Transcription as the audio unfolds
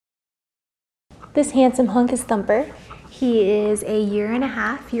This handsome hunk is Thumper. He is a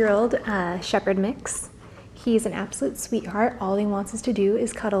 1.5-year-old shepherd mix. He's an absolute sweetheart. All he wants us to do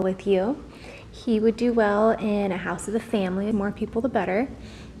is cuddle with you. He would do well in a house of the family. The more people, the better.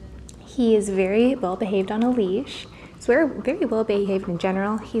 He is very well behaved on a leash. He's very well behaved in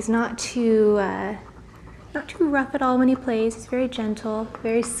general. He's not too rough at all when he plays. He's very gentle,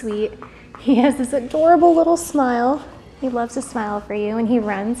 very sweet. He has this adorable little smile. He loves to smile for you, and he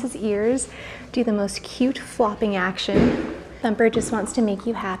runs. His ears do the most cute flopping action. Thumper just wants to make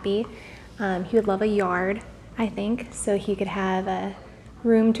you happy. He would love a yard, I think, so he could have a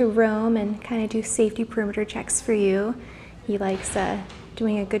room to roam and kind of do safety perimeter checks for you. He likes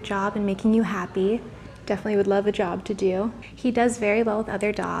doing a good job and making you happy. Definitely would love a job to do. He does very well with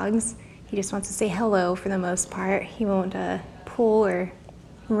other dogs. He just wants to say hello for the most part. He won't pull or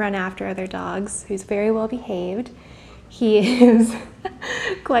run after other dogs. He's very well behaved. He is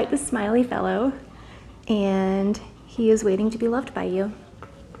quite the smiley fellow, and he is waiting to be loved by you.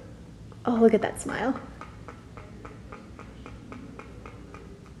 Oh, look at that smile.